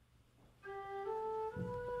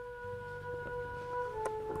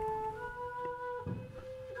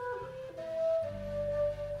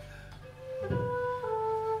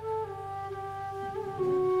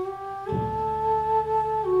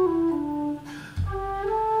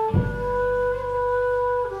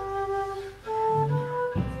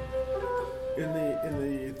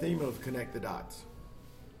dots.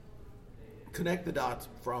 Connect the dots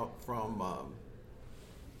from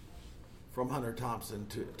Hunter Thompson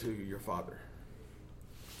to your father.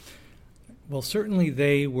 Well, certainly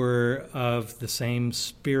they were of the same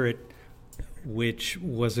spirit, which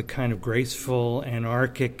was a kind of graceful,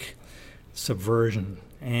 anarchic subversion.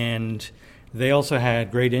 And they also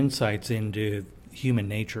had great insights into human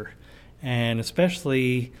nature, and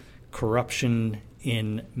especially corruption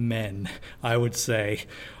in men, I would say.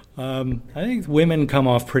 I think women come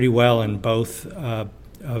off pretty well in both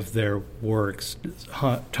of their works,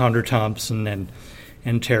 Hunter Thompson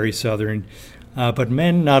and Terry Southern, but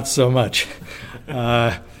men not so much.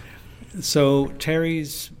 So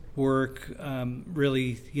Terry's work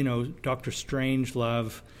really, Dr.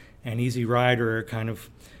 Strangelove and Easy Rider are kind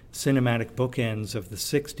of cinematic bookends of the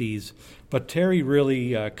 60s, but Terry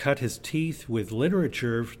really cut his teeth with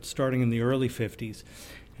literature starting in the early 50s.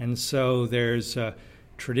 And so there's a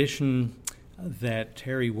tradition that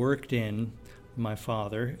Terry worked in, my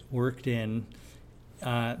father worked in,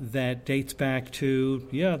 that dates back to,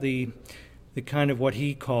 the kind of what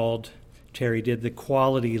he called, Terry did, the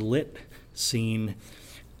quality lit scene.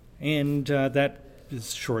 And that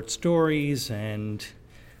is short stories and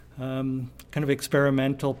kind of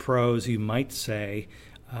experimental prose, you might say,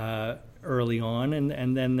 early on,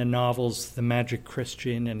 and then the novels The Magic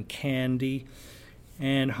Christian and Candy.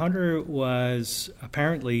 And Hunter was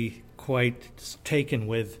apparently quite taken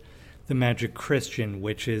with The Magic Christian,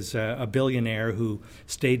 which is a billionaire who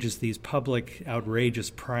stages these public outrageous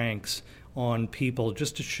pranks on people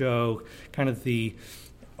just to show kind of the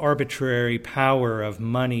arbitrary power of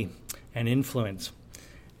money and influence.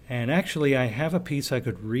 And actually, I have a piece I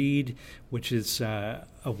could read, which is a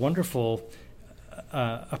wonderful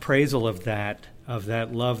appraisal of that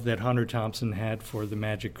love that Hunter Thompson had for The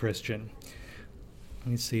Magic Christian. Let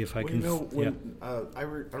me see if I can. I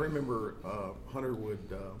remember Hunter would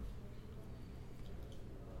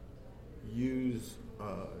use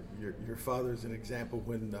your father as an example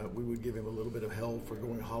when we would give him a little bit of hell for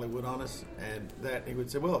going Hollywood on us, and that he would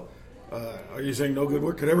say, "Well, are you saying no good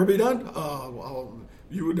work could ever be done?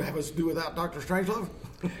 You would have us do without Dr. Strangelove?"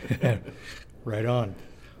 Right on.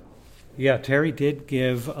 Yeah, Terry did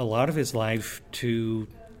give a lot of his life to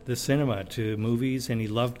the cinema, to movies, and he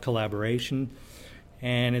loved collaboration.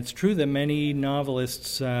 And it's true that many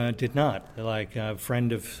novelists did not. Like a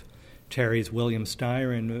friend of Terry's, William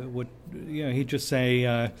Styron, he'd just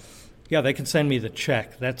say, they can send me the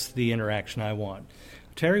check. That's the interaction I want.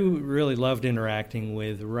 Terry really loved interacting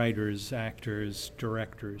with writers, actors,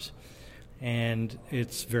 directors. And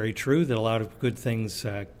it's very true that a lot of good things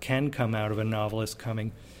can come out of a novelist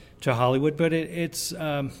coming to Hollywood, but it's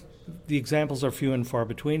the examples are few and far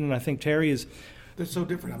between, and I think Terry is... They're so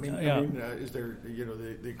different. I mean, is there,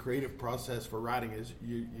 the creative process for writing is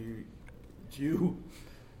you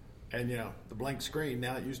and, the blank screen.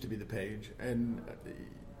 Now it used to be the page, and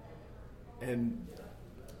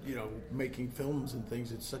making films and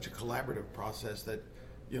things, it's such a collaborative process that,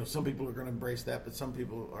 some people are going to embrace that, but some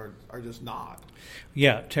people are just not.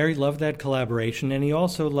 Yeah, Terry loved that collaboration, and he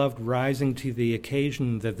also loved rising to the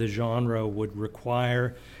occasion that the genre would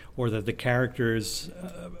require or that the characters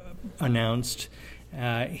announced.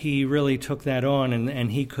 He really took that on,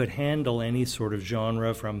 and he could handle any sort of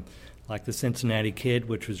genre, from like The Cincinnati Kid,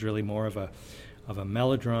 which was really more of a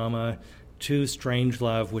melodrama, to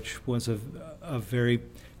Strangelove, which was a very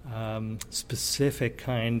specific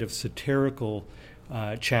kind of satirical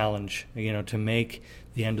challenge, to make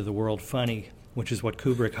the end of the world funny, which is what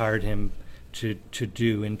Kubrick hired him to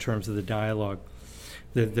do in terms of the dialogue.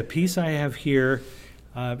 The piece I have here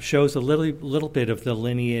shows a little bit of the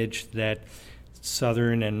lineage that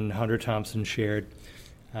Southern and Hunter Thompson shared.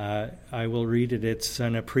 I will read it. It's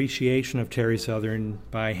an appreciation of Terry Southern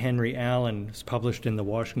by Henry Allen. It's published in the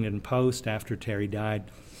Washington Post after Terry died.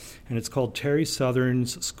 And it's called Terry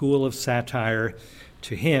Southern's School of Satire.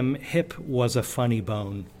 To him, hip was a funny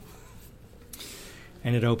bone.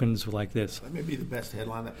 And it opens like this. That may be the best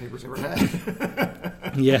headline that paper's ever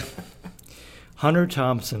had. Yeah. Hunter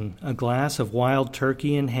Thompson, a glass of wild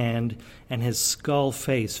turkey in hand and his skull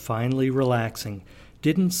face finally relaxing,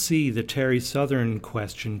 didn't see the Terry Southern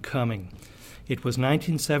question coming. It was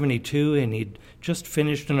 1972, and he'd just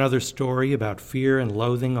finished another story about fear and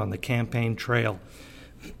loathing on the campaign trail.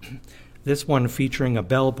 This one featuring a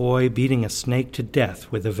bellboy beating a snake to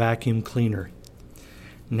death with a vacuum cleaner.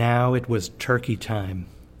 Now it was turkey time.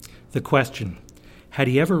 The question: had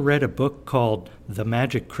he ever read a book called The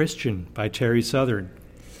Magic Christian by Terry Southern?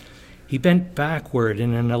 He bent backward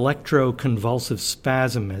in an electro-convulsive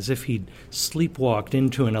spasm as if he'd sleepwalked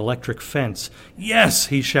into an electric fence. "Yes!"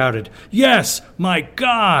 he shouted. "Yes! My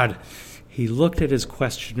God!" He looked at his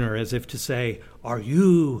questioner as if to say, "Are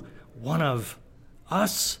you one of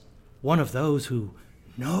us? One of those who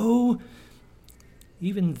know?"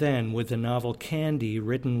 Even then, with the novel Candy,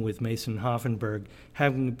 written with Mason Hoffenberg,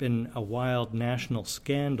 having been a wild national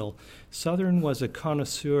scandal, Southern was a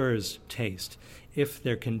connoisseur's taste, if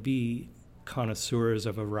there can be connoisseurs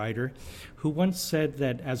of a writer, who once said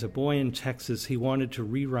that as a boy in Texas he wanted to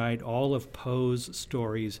rewrite all of Poe's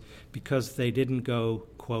stories because they didn't go,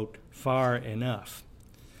 quote, far enough.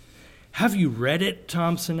 "Have you read it?"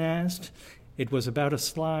 Thompson asked. It was about a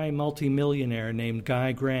sly multimillionaire named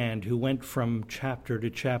Guy Grand who went from chapter to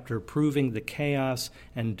chapter proving the chaos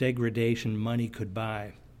and degradation money could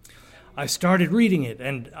buy. "I started reading it,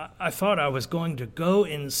 and I thought I was going to go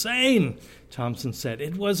insane," Thompson said.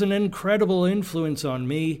 "It was an incredible influence on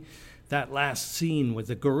me. That last scene with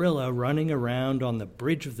the gorilla running around on the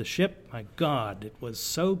bridge of the ship, my God, it was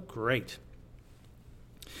so great."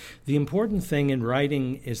 The important thing in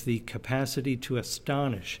writing is the capacity to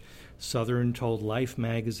astonish, Southern told Life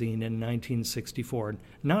magazine in 1964.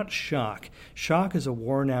 Not shock. Shock is a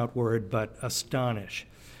worn-out word, but astonish.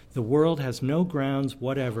 The world has no grounds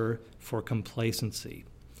whatever for complacency.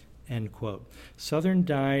 End quote. Southern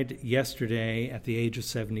died yesterday at the age of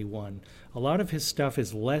 71. A lot of his stuff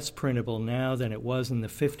is less printable now than it was in the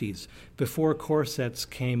 50s, before corsets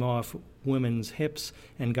came off women's hips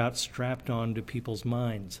and got strapped onto people's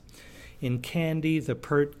minds. In Candy, the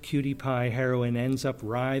pert cutie pie heroine ends up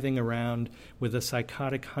writhing around with a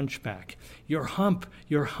psychotic hunchback. Your hump,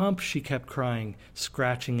 she kept crying,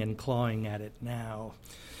 scratching and clawing at it now.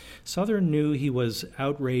 Southern knew he was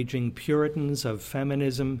outraging Puritans of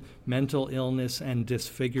feminism, mental illness, and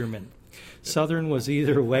disfigurement. Southern was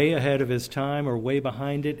either way ahead of his time or way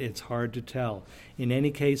behind it. It's hard to tell. In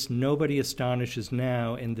any case, nobody astonishes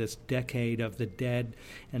now in this decade of the dead,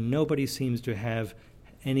 and nobody seems to have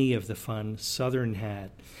any of the fun Southern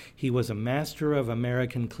had. He was a master of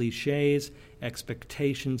American cliches,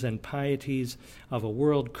 expectations, and pieties, of a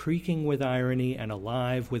world creaking with irony and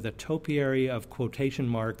alive with a topiary of quotation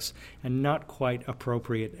marks and not quite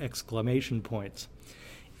appropriate exclamation points.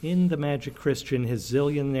 In The Magic Christian, his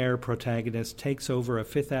zillionaire protagonist takes over a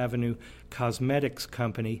Fifth Avenue cosmetics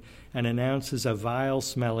company and announces a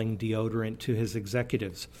vile-smelling deodorant to his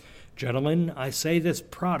executives. "Gentlemen, I say this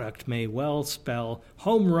product may well spell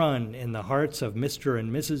home run in the hearts of Mr.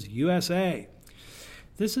 and Mrs. USA."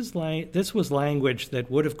 This was language that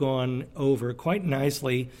would have gone over quite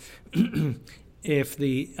nicely if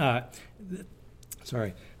the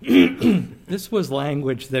this was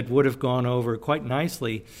language that would have gone over quite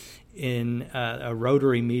nicely in a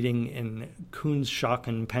Rotary meeting in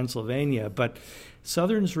Coonshocken, Pennsylvania, but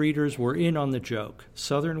Southern's readers were in on the joke.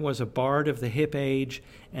 Southern was a bard of the hip age,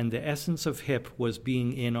 and the essence of hip was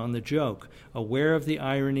being in on the joke, aware of the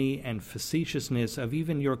irony and facetiousness of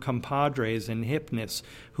even your compadres in hipness,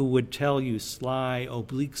 who would tell you sly,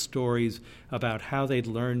 oblique stories about how they'd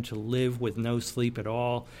learned to live with no sleep at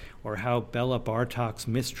all, or how Bella Bartok's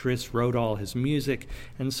mistress wrote all his music,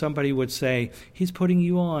 and somebody would say, "He's putting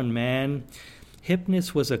you on, man."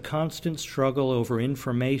 Hipness was a constant struggle over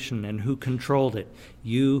information and who controlled it.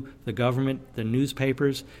 You, the government, the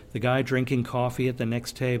newspapers, the guy drinking coffee at the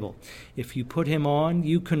next table. If you put him on,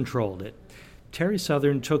 you controlled it. Terry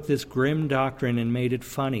Southern took this grim doctrine and made it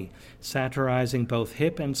funny, satirizing both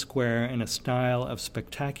hip and square in a style of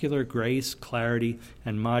spectacular grace, clarity,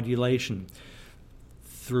 and modulation,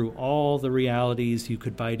 through all the realities you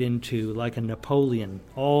could bite into, like a Napoleon,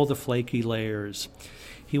 all the flaky layers.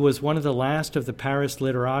 He was one of the last of the Paris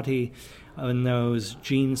literati in those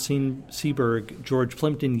Gene Seberg, George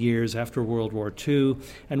Plimpton years after World War II,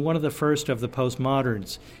 and one of the first of the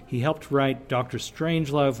postmoderns. He helped write Dr.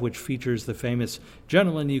 Strangelove, which features the famous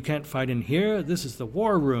 "Gentlemen, you can't fight in here, this is the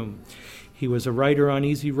war room." He was a writer on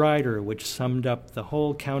Easy Rider, which summed up the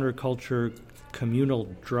whole counterculture communal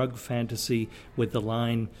drug fantasy with the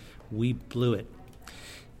line, "We blew it."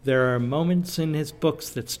 There are moments in his books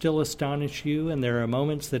that still astonish you, and there are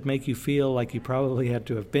moments that make you feel like you probably had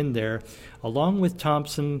to have been there. Along with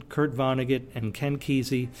Thompson, Kurt Vonnegut, and Ken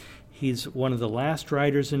Kesey, he's one of the last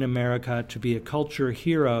writers in America to be a culture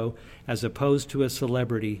hero as opposed to a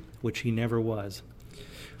celebrity, which he never was.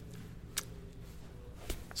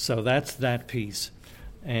 So that's that piece.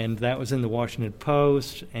 And that was in the Washington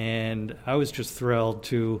Post, and I was just thrilled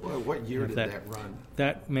to... Well, what year did that run?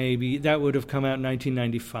 That would have come out in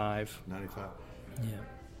 1995. 95. Yeah.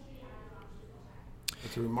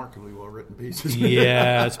 It's a remarkably well-written piece, isn't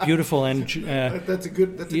Yeah, it's beautiful. And that's a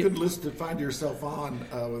good list to find yourself on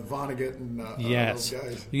with Vonnegut and yes. those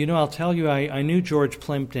guys. You know, I'll tell you, I knew George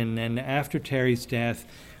Plimpton, and after Terry's death,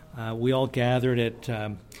 we all gathered at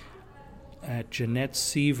at Jeanette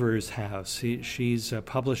Seaver's house. She's a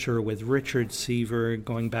publisher with Richard Seaver,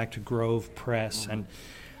 going back to Grove Press and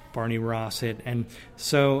Barney Rossett. And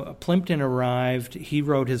so Plimpton arrived. He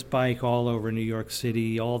rode his bike all over New York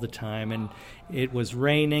City all the time, and it was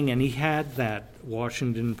raining, and he had that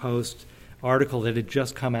Washington Post article that had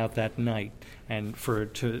just come out that night and for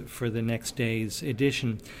the next day's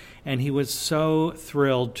edition. And he was so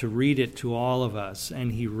thrilled to read it to all of us,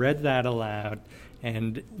 and he read that aloud,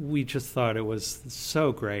 and we just thought it was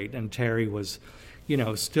so great. And Terry was,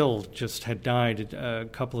 still just had died a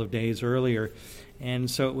couple of days earlier. And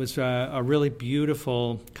so it was a really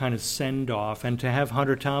beautiful kind of send-off. And to have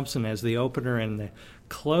Hunter Thompson as the opener and the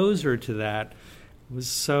closer to that was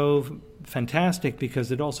so fantastic,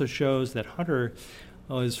 because it also shows that Hunter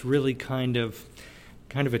was really kind of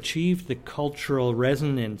achieved the cultural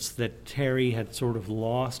resonance that Terry had sort of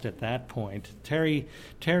lost at that point.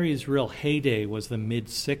 Terry's real heyday was the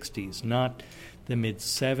mid-'60s, not the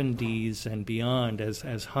mid-'70s and beyond,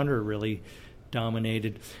 as Hunter really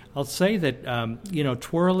dominated. I'll say that,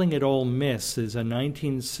 Twirling at Ole Miss is a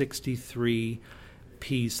 1963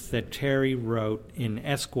 piece that Terry wrote in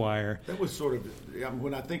Esquire. That was sort of,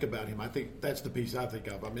 when I think about him, I think that's the piece I think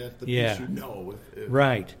of. I mean, that's the piece you know.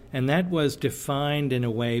 Right. And that was defined in a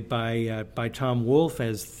way by Tom Wolfe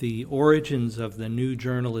as the origins of the new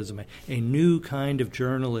journalism, a new kind of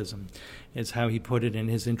journalism, is how he put it in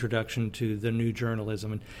his introduction to the new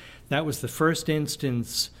journalism. And that was the first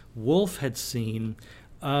instance Wolfe had seen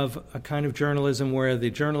of a kind of journalism where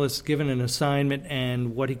the journalist is given an assignment,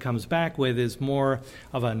 and what he comes back with is more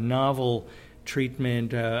of a novel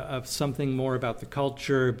treatment of something more about the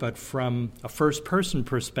culture, but from a first-person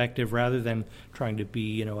perspective rather than trying to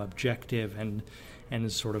be, objective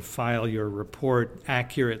and sort of file your report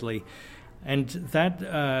accurately. And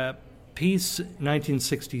that piece,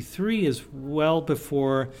 1963, is well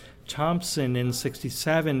before Thompson in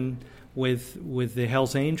 67 with the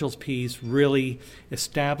Hells Angels piece really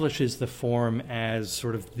establishes the form as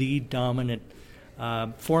sort of the dominant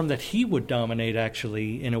form that he would dominate,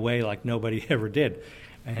 actually, in a way like nobody ever did.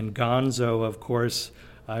 And Gonzo, of course,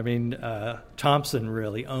 Thompson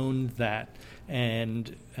really owned that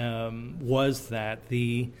and was that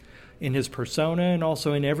in his persona and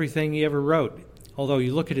also in everything he ever wrote. Although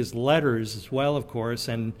you look at his letters as well, of course,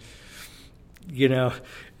 and he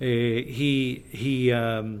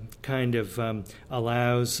kind of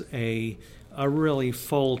allows a really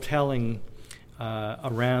full telling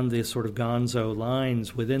around the sort of Gonzo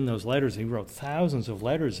lines within those letters. He wrote thousands of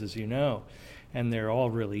letters, as you know, and they're all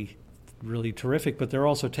really, really terrific, but they're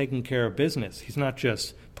also taking care of business. He's not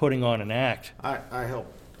just putting on an act. I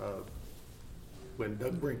helped when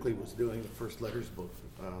Doug Brinkley was doing the first letters book.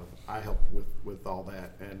 I helped with all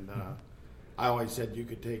that, and I always said you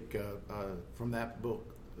could take from that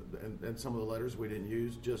book and some of the letters we didn't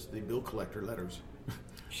use, just the bill collector letters.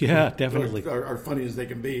 Yeah, definitely. are funny as they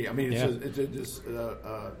can be. I mean, it's just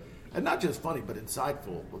and not just funny, but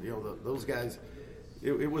insightful. Those guys.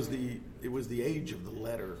 It was the age of the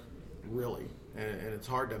letter, really, and it's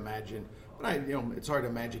hard to imagine. But it's hard to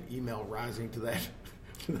imagine email rising to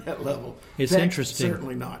that level. It's Text, interesting.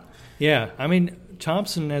 Certainly not. Yeah,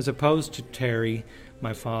 Thompson, as opposed to Terry,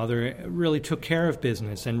 my father, really took care of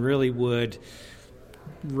business and really would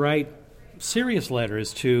write serious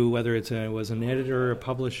letters to, whether it was an editor, a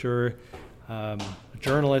publisher, a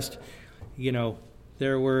journalist.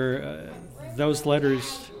 There were those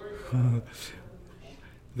letters.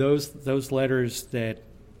 Those letters that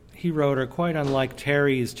he wrote are quite unlike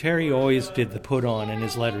Terry's. Terry always did the put on in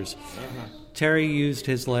his letters. Uh-huh. Terry used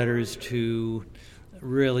his letters to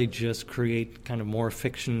really just create kind of more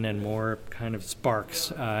fiction and more kind of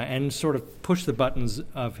sparks and sort of push the buttons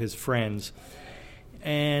of his friends.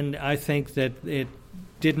 And I think that it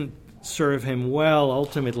didn't serve him well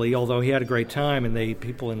ultimately, although he had a great time and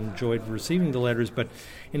people enjoyed receiving the letters. But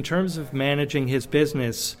in terms of managing his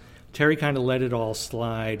business, Terry kind of let it all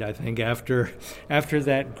slide, I think, after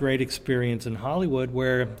that great experience in Hollywood,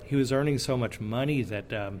 where he was earning so much money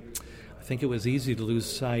that I think it was easy to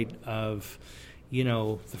lose sight of,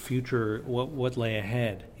 the future, what lay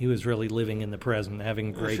ahead. He was really living in the present, having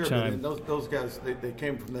a great time. Those guys, they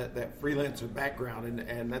came from that freelancer background,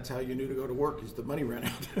 and that's how you knew to go to work, is the money ran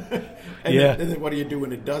out. and then what do you do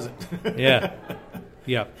when it doesn't? Yeah.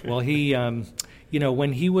 Well, he...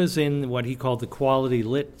 when he was in what he called the quality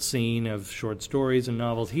lit scene of short stories and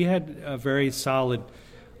novels, he had a very solid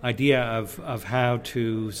idea of how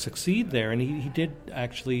to succeed there, and he did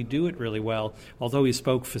actually do it really well, although he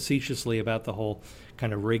spoke facetiously about the whole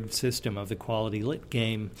kind of rigged system of the quality lit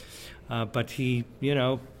game. But he,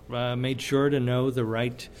 made sure to know the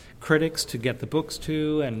right critics to get the books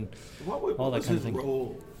to, and all that kind of thing. What was his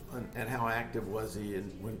role, and how active was he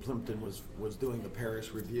when Plimpton was doing the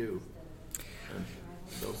Paris Review and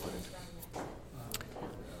those things?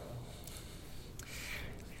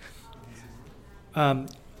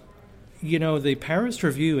 The Paris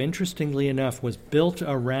Review, interestingly enough, was built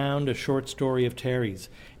around a short story of Terry's.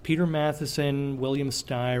 Peter Matheson, William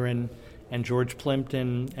Styron, and George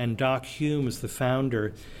Plimpton, and Doc Humes, the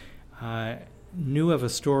founder, knew of a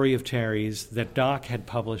story of Terry's that Doc had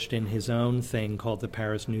published in his own thing called the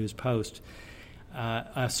Paris News Post,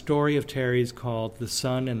 a story of Terry's called The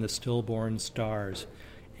Sun and the Stillborn Stars.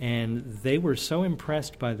 And they were so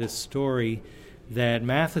impressed by this story that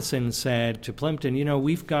Matheson said to Plimpton,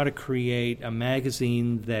 we've got to create a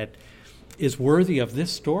magazine that is worthy of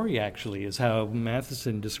this story, actually, is how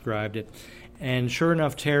Matheson described it. And sure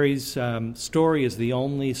enough, Terry's story is the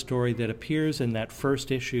only story that appears in that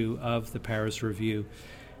first issue of the Paris Review.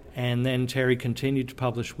 And then Terry continued to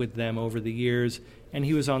publish with them over the years, and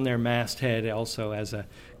he was on their masthead also as a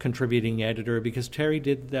contributing editor, because Terry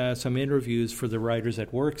did some interviews for the Writers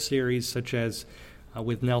at Work series, such as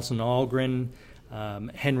with Nelson Algren,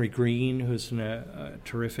 Henry Green, who's a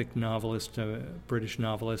terrific novelist, a British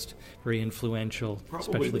novelist, very influential.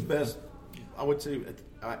 Probably the best, I would say,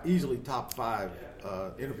 easily top 5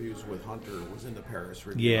 interviews with Hunter was in the Paris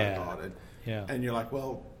Review, I thought. And you're like,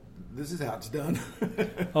 well, this is how it's done.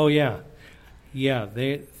 Oh, yeah. Yeah,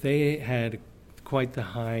 they had quite the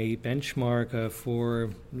high benchmark for,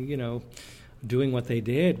 doing what they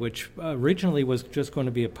did, which originally was just going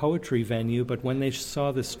to be a poetry venue, but when they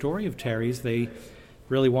saw the story of Terry's, they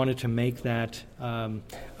really wanted to make that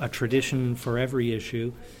a tradition for every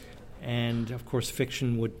issue. And, of course,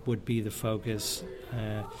 fiction would be the focus.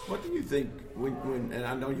 What do you think, when and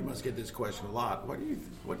I know you must get this question a lot, what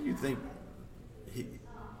do you think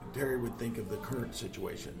Terry would think of the current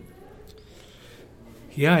situation?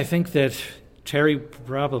 Yeah, I think that Terry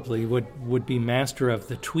probably would be master of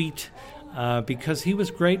the tweet, because he was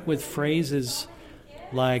great with phrases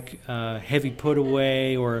like heavy put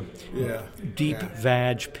away or deep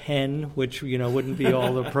vag pen, which wouldn't be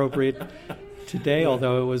all appropriate today,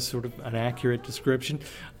 although it was sort of an accurate description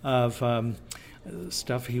of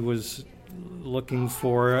stuff he was looking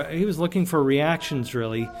for. He was looking for reactions,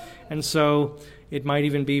 really, and so it might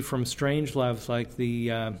even be from Strangelove, like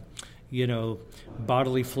the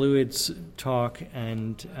bodily fluids talk,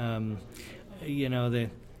 and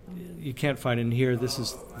you can't find it in here. This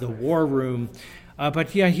is the war room.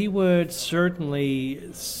 But yeah, he would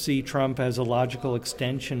certainly see Trump as a logical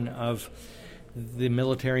extension of the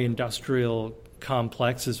military-industrial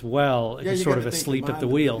complex as well. He's sort of asleep at the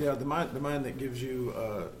wheel. Yeah, the mind that gives you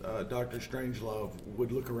Dr. Strangelove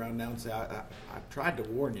would look around now and say, I tried to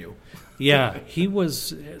warn you. Yeah, he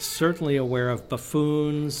was certainly aware of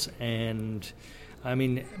buffoons, and I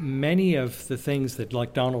mean, many of the things that,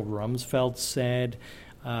 like Donald Rumsfeld said,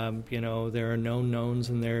 there are known knowns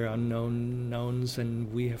and there are unknown knowns,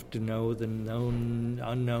 and we have to know the known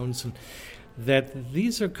unknowns, and that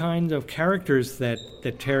these are kind of characters that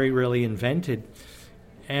Terry really invented.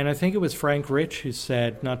 And I think it was Frank Rich who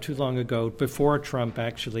said not too long ago, before Trump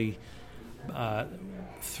actually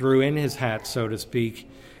threw in his hat, so to speak,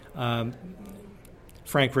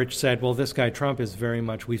 Frank Rich said, well, this guy Trump is very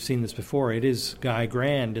much, we've seen this before, it is Guy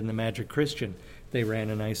Grand in The Magic Christian. They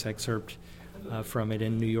ran a nice excerpt from it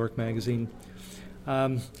in New York Magazine.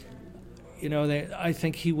 I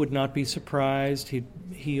think he would not be surprised.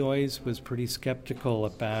 He always was pretty skeptical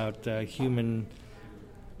about human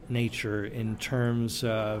nature in terms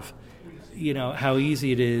of, how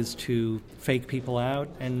easy it is to fake people out,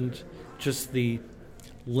 and just the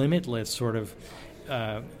limitless sort of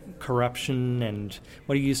corruption and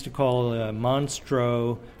what he used to call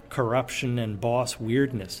monstro corruption and boss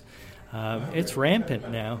weirdness. It's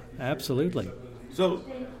rampant now, absolutely. So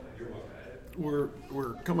we're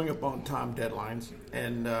coming up on time deadlines,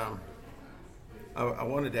 and I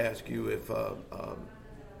wanted to ask you if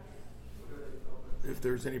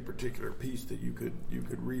there's any particular piece that you could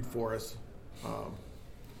read for us,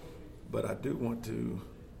 but I do want to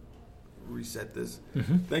reset this.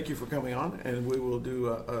 Mm-hmm. Thank you for coming on, and we will do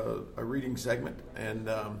a reading segment, and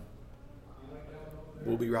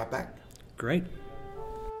we'll be right back. Great.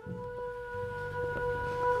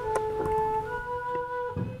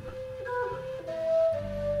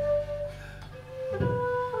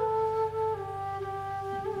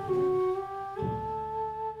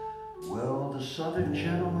 Southern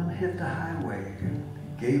gentleman hit the highway and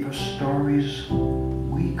gave us stories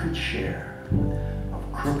we could share of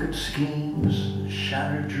crooked schemes,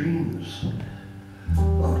 shattered dreams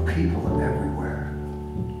of people everywhere.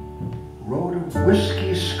 Wrote of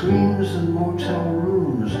whiskey screams and motel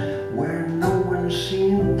rooms where no one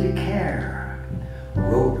seemed to care.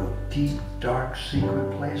 Wrote of deep, dark,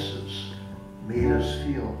 secret places, made us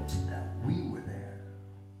feel that we were